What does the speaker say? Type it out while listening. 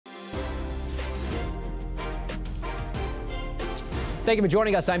Thank you for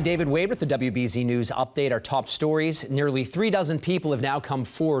joining us. I'm David Wade with the WBZ News Update. Our top stories. Nearly 3 dozen people have now come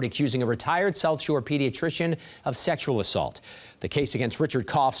forward accusing a retired South Shore pediatrician of sexual assault. The case against Richard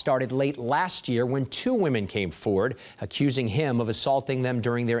Koff started late last year when 2 women came forward accusing him of assaulting them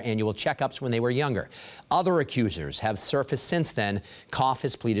during their annual checkups when they were younger. Other accusers have surfaced since then. Koff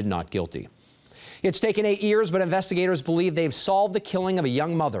has pleaded not guilty. It's taken 8 years, but investigators believe they've solved the killing of a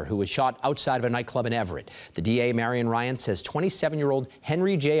young mother who was shot outside of a nightclub in Everett. The DA, Marion Ryan, says 27-year-old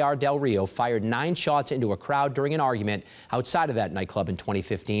Henry J.R. Del Rio fired 9 shots into a crowd during an argument outside of that nightclub in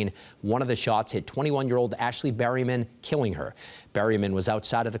 2015. One of the shots hit 21-year-old Ashley Berryman, killing her. Berryman was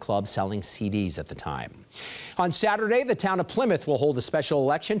outside of the club selling CDs at the time. On Saturday, the town of Plymouth will hold a special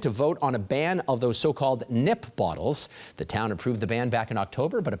election to vote on a ban of those so-called nip bottles. The town approved the ban back in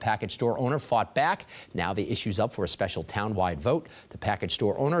October, but a package store owner fought back. Now the issue's up for a special town-wide vote. The package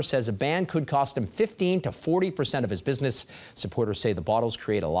store owner says a ban could cost him 15% to 40% of his business. Supporters say the bottles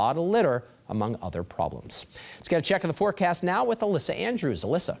create a lot of litter, among other problems. Let's get a check of the forecast now with Alyssa Andrews.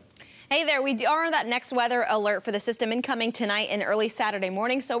 Alyssa. Hey there, we are on that next weather alert for the system incoming tonight and early Saturday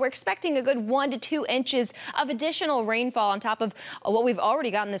morning, so we're expecting a good 1 to 2 inches of additional rainfall on top of what we've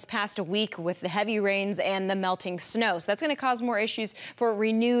already gotten this past week with the heavy rains and the melting snow. So that's going to cause more issues for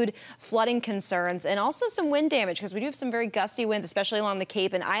renewed flooding concerns and also some wind damage because we do have some very gusty winds, especially along the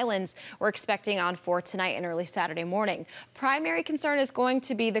Cape and Islands we're expecting on for tonight and early Saturday morning. Primary concern is going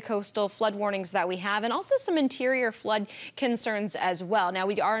to be the coastal flood warnings that we have and also some interior flood concerns as well. Now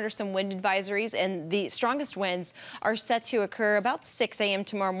we are under some wind advisories, and the strongest winds are set to occur about 6 a.m.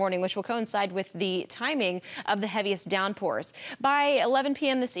 tomorrow morning, which will coincide with the timing of the heaviest downpours. By 11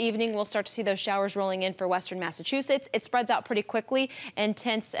 p.m. this evening, we'll start to see those showers rolling in for western Massachusetts. It spreads out pretty quickly,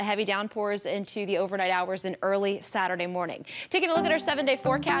 intense heavy downpours into the overnight hours and early Saturday morning. Taking a look at our 7-day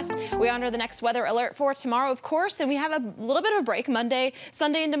forecast, we are under the next weather alert for tomorrow, of course, and we have a little bit of a break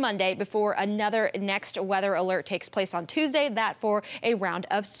Sunday into Monday before another next weather alert takes place on Tuesday, that for a round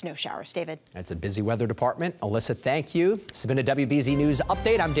of snow showers. David. That's a busy weather department. Alyssa, thank you. This has been a WBZ News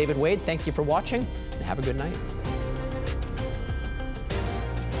Update. I'm David Wade. Thank you for watching and have a good night.